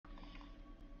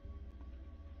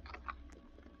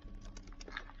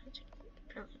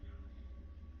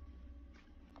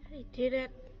I did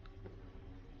it.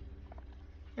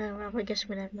 Oh well, I guess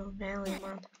we have no Valium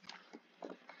on.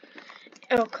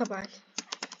 Oh, come on.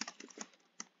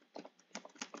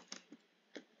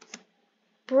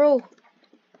 Bro.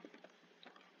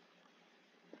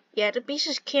 Yeah, the beast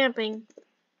is camping.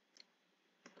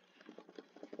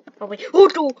 Oh wait. Oh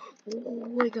no! Oh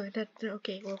my god, that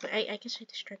okay, well I guess I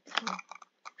distracted him.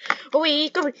 Oh wait, he's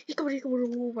coming, he's coming, he's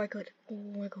coming. Oh my god.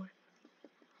 Oh my god.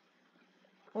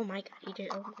 Oh my god, he did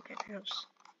oh my god house.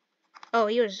 Oh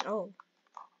he was god.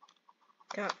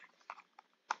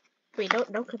 Wait,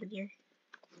 don't come in here.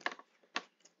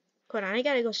 Hold on, I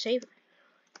gotta go save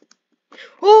her.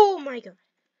 Oh my god.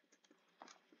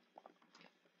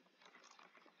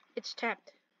 It's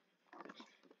tapped.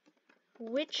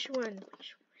 Which one?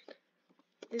 Which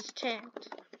one is tapped?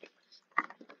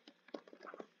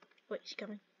 Wait, he's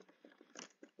coming.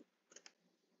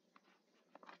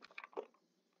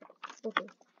 Okay.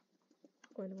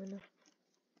 Go in the window.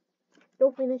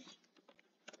 Don't finish.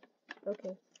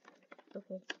 Okay.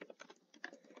 Okay.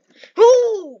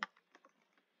 Oh!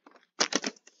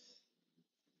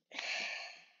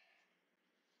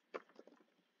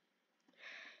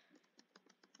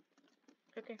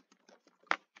 Okay.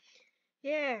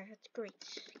 Yeah, that's great.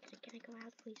 Can I go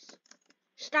out, please?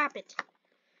 Stop it!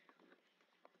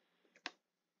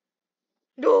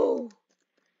 No!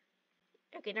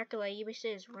 Okay, not gonna lie, you wish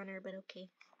it was runner, but okay. You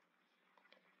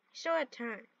still had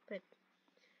time, but...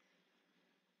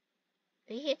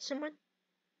 Did he hit someone?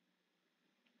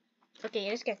 Okay,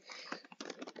 this guy.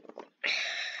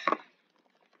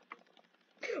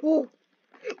 Oh!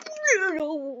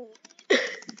 No!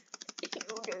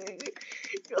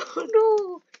 No,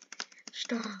 no!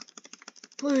 Stop.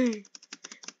 Please.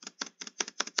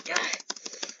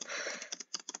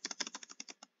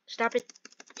 Stop it.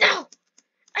 No!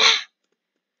 Ah!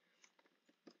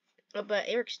 Oh, but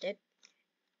Eric's dead.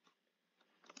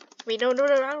 Wait, no, I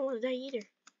don't want to die either.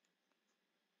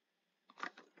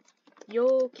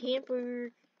 Yo,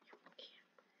 camper.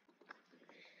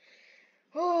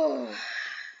 Oh.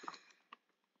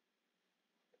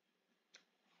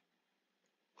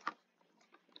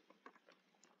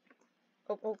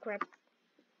 Oh, crap.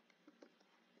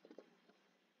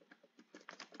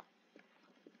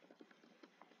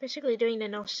 Basically doing the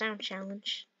no sound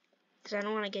challenge. Because I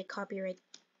don't want to get copyright.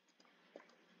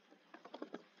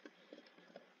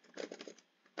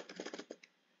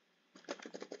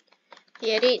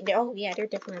 Yeah, they're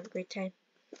definitely having a great time.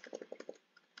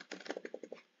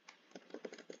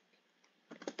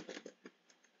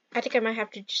 I think I might have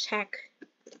to just hack.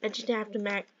 I just have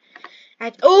to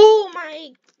oh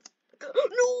my god.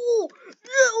 No!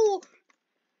 No!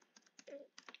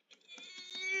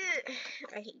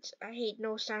 I hate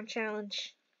no sound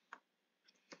challenge.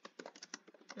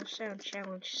 No sound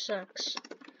challenge sucks.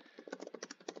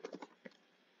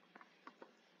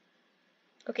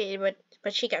 Okay, but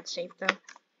she got saved though.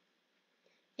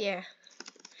 Yeah.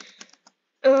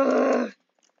 Ugh.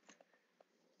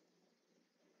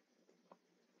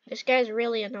 This guy's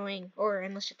really annoying, or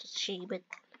unless it's a she, but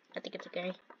I think it's a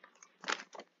guy.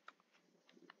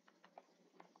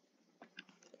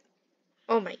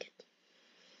 Oh my god.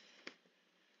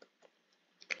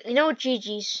 You know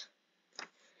GG's.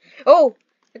 Oh!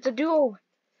 It's a duo!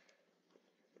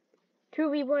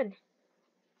 2v1.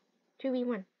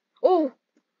 2v1. Oh!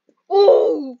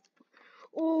 Oh!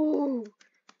 Oh!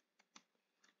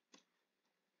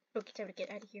 Okay, time to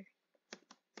get out of here.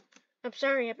 I'm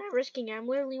sorry, I'm not risking it. I'm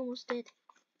literally almost dead.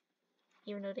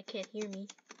 Even though they can't hear me.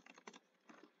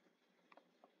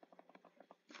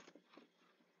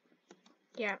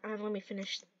 Yeah, let me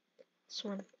finish this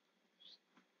one.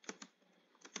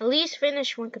 At least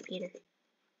finish one computer.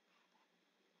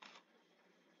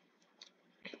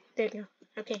 There you go.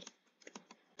 Okay.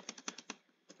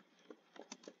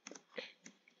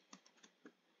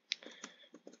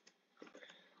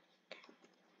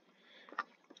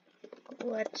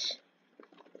 What?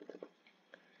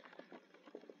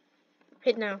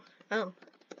 Hit now. Oh.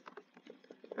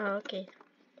 Oh, okay.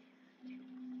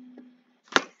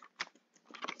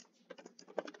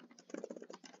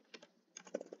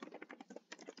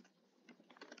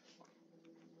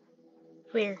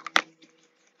 Where?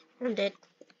 I'm dead.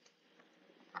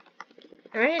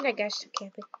 Alright, I guess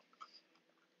camping.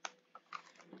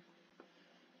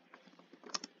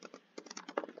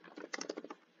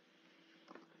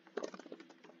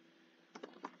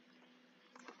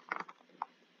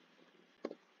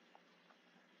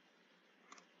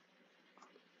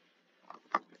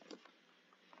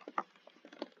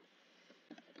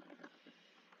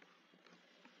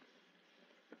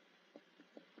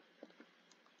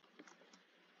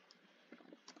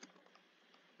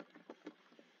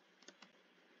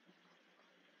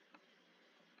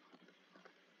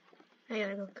 I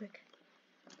gotta go quick.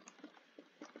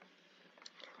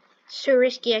 It's too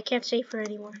risky. I can't save her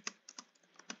anymore.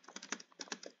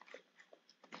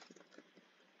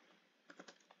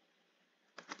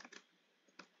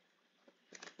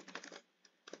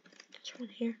 There's one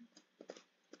here.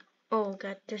 Oh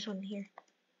god, there's one here.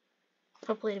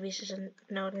 Hopefully the beast isn't.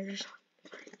 No, there's one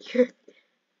here.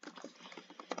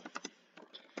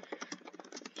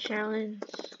 Challenge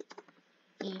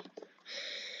E.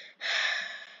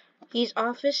 He's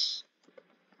office.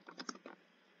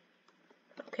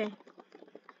 Okay.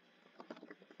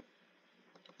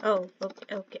 Oh,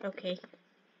 okay.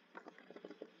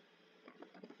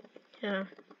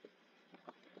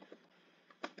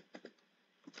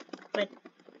 Wait,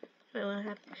 what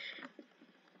happened?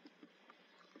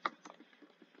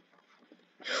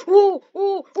 Oh,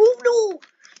 no!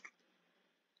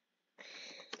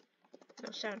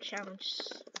 No sound challenge.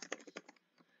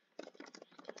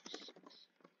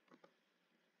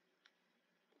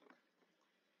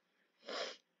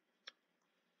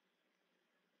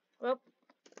 Well,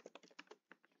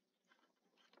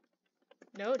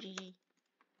 no, GG.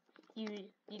 You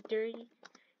dirty,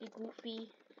 you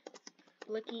goofy,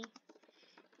 lucky,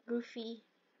 goofy,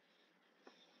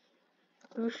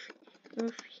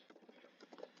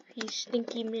 you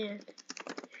stinky man.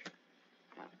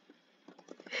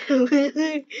 Ooh,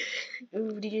 the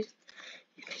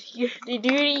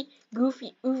dirty,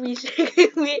 goofy, stinky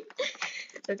man.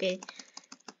 Okay.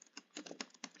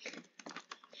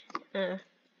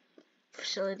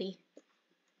 Facility.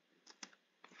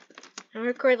 I'll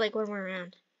record like one more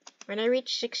round. When I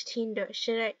reach 16,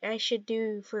 I should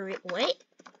do for what?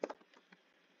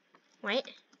 What?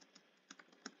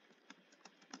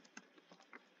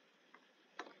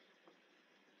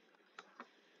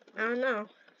 I don't know.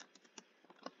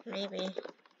 Maybe.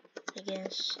 I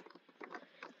guess.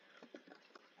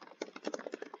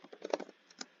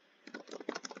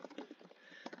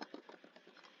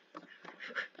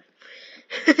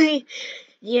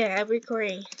 Yeah, I'm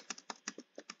recording.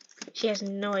 She has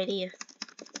no idea.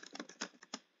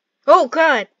 Oh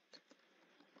god!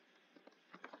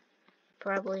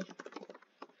 Probably.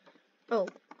 Oh.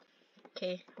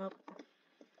 Okay, well.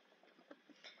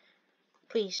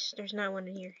 Please, there's not one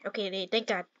in here. Okay, thank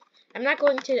god. I'm not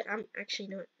going to. I'm actually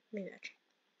not. Maybe I'll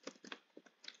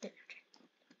try.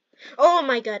 Oh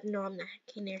my god, no, I'm not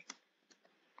hacking there.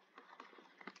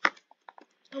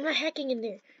 I'm not hacking in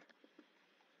there.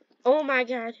 Oh my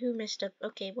god, who messed up?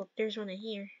 Okay, well, there's one in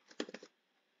here.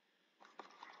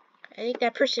 I think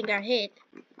that person got hit,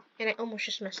 and I almost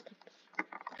just messed up.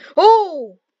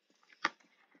 Oh!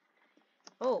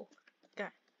 Oh,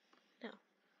 god, no.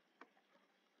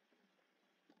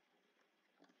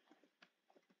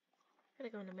 Gotta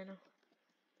go in the middle.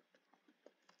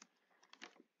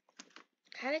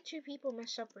 How did two people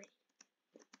mess up right?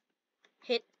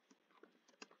 Hit.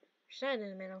 There's none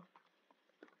in the middle.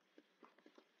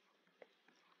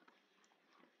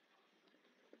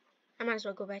 I might as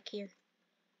well go back here.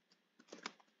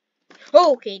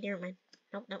 Oh, okay, never mind.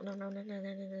 No.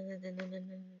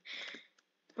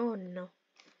 Oh no.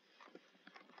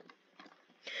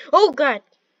 Oh god.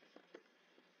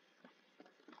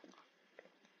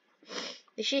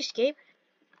 Did she escape?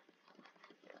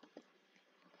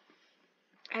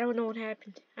 I don't know what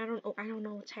happened. I don't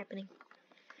know what's happening.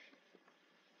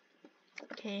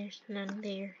 Okay, there's none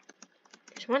there.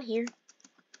 There's one here.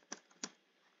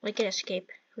 We can escape.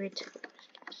 Weird.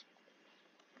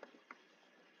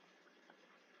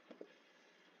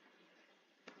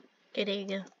 Okay, there you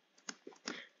go.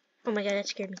 Oh my god, that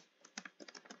scared me.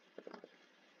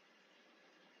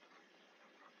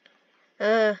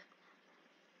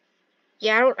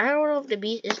 Yeah, I don't know if the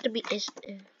beast is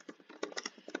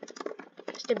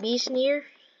the beast near.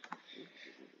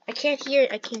 I can't hear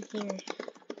it.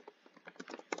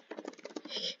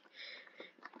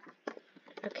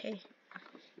 Okay.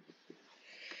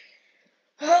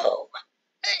 Oh.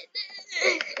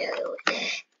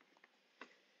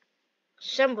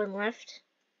 Someone left.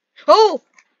 Oh.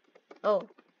 Oh.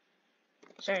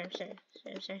 Sorry.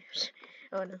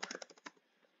 Oh no.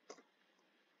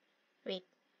 Wait.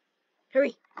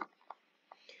 Hurry.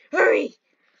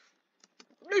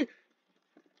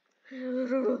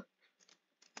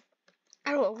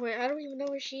 I don't even know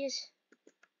where she is.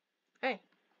 Hey.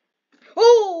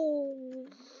 Oh.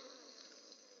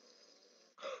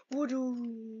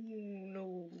 No.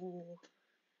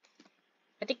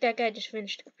 I think that guy just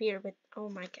finished the computer, but oh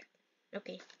my god.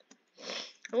 Okay.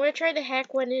 I'm gonna try to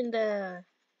hack one in that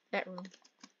room.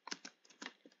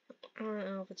 I don't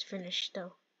know if it's finished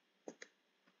though.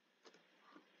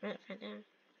 Right, find out.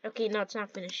 Okay, no, it's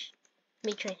not finished.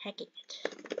 Let me try hacking it.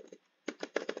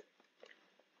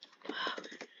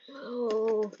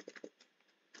 Oh.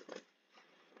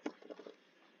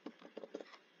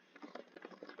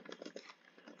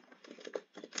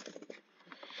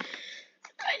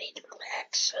 I need to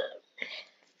relax.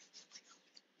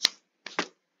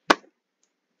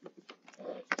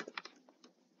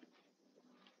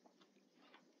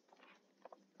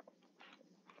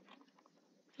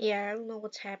 Yeah, I don't know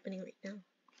what's happening right now.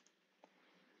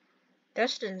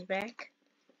 Dustin's back.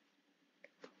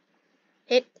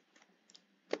 Hit.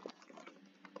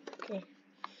 Okay.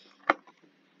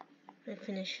 I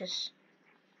finish this.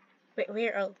 Wait,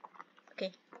 where? Oh,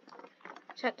 okay.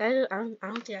 I don't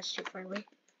think that's too far away.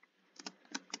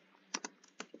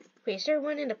 Wait, is there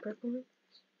one in the purple room?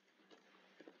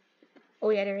 Oh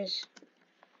yeah, there is.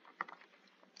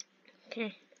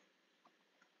 Okay.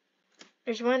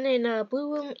 There's one in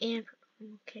blue room and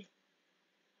okay.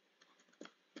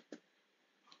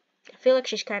 I feel like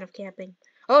she's kind of camping.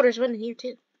 Oh, there's one in here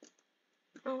too.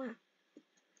 Oh wow.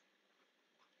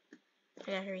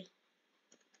 I gotta hurry.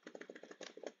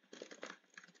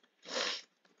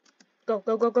 Go,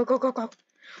 go, go, go, go, go, go.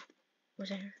 Was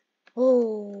that her?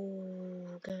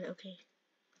 Oh, good. Okay.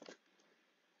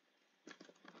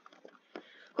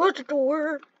 Close the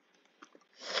door.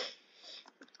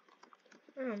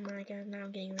 Oh my god, now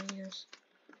I'm getting really this.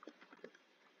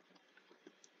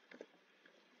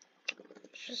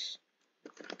 It's just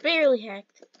barely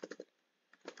hacked.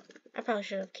 I probably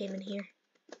should have came in here.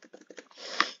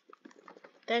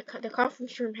 The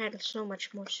conference room had so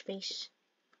much more space.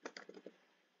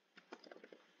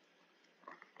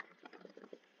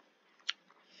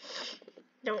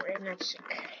 Don't worry, I'm not sick.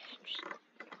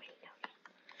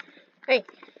 Hey,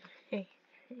 hey,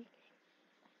 hey.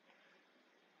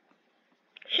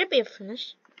 Should be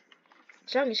finished.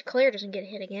 As long as Claire doesn't get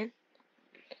hit again.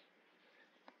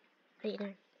 How you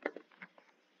doing?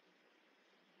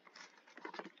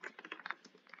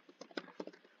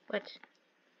 What?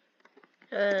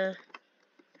 I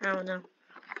don't know.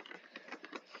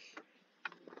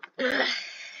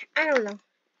 I don't know.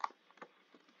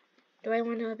 Do I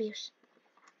want to abuse?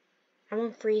 I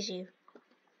won't freeze you.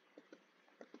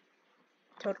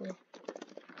 Totally.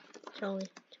 Totally.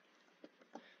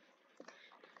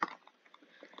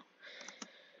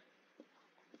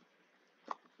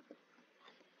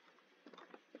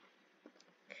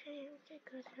 Okay,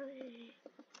 good.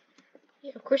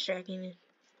 Yeah, of course they're hacking in.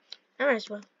 I might as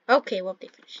well. Okay, well, they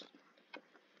finished.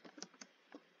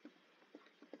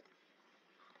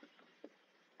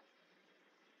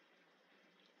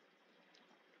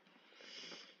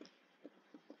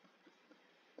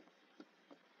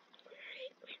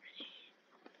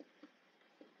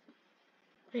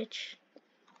 Which?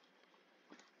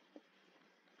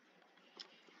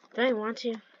 Do I want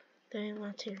to? Do I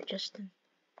want to, Justin?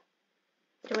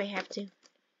 Do I have to?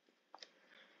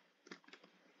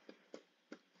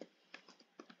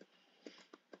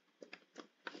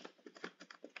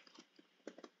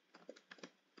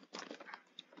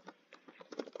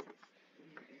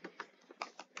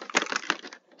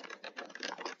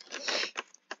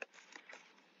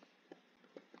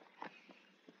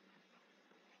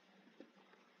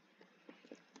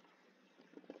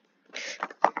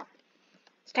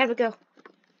 It's time to go.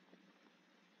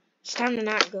 It's time to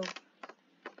not go.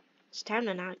 It's time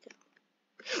to not go.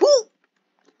 Woo!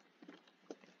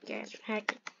 Guys,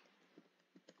 hack it.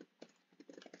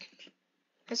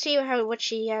 Let's see what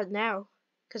she has now.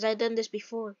 Because I've done this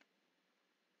before.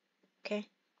 Okay.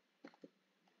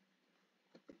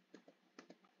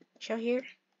 Show here.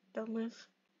 Don't move.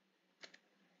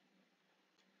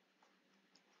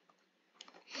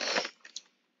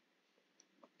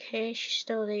 Okay, she's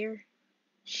still there.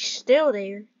 She's still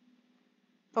there.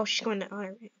 Oh, she's going to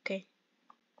honor it. Okay.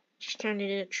 She's trying to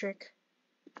do a trick.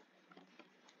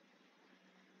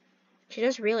 She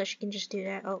does realize she can just do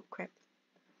that. Oh, crap.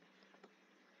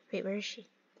 Wait, where is she?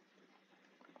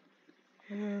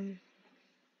 Uh-oh,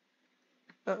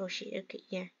 okay,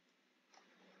 yeah.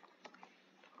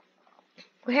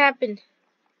 What happened?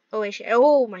 Oh, wait,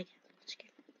 oh my god.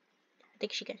 I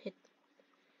think she got hit.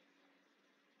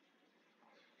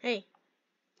 Hey.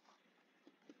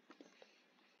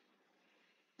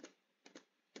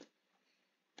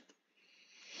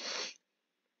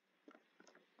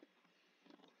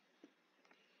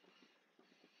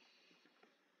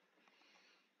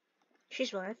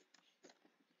 She's alive.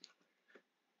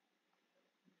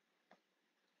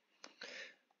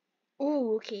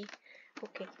 Oh, okay.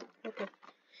 Okay. Okay.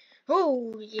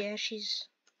 Oh, yeah, she's...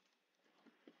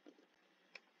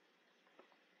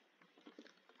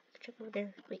 Check over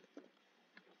there. Wait.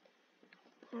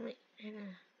 Oh, wait.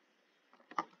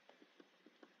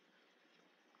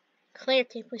 Claire,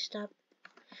 can you please stop?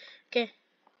 Okay.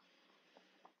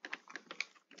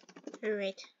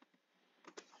 Alright.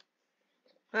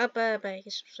 Bye bye.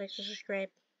 Like, subscribe.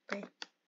 Bye.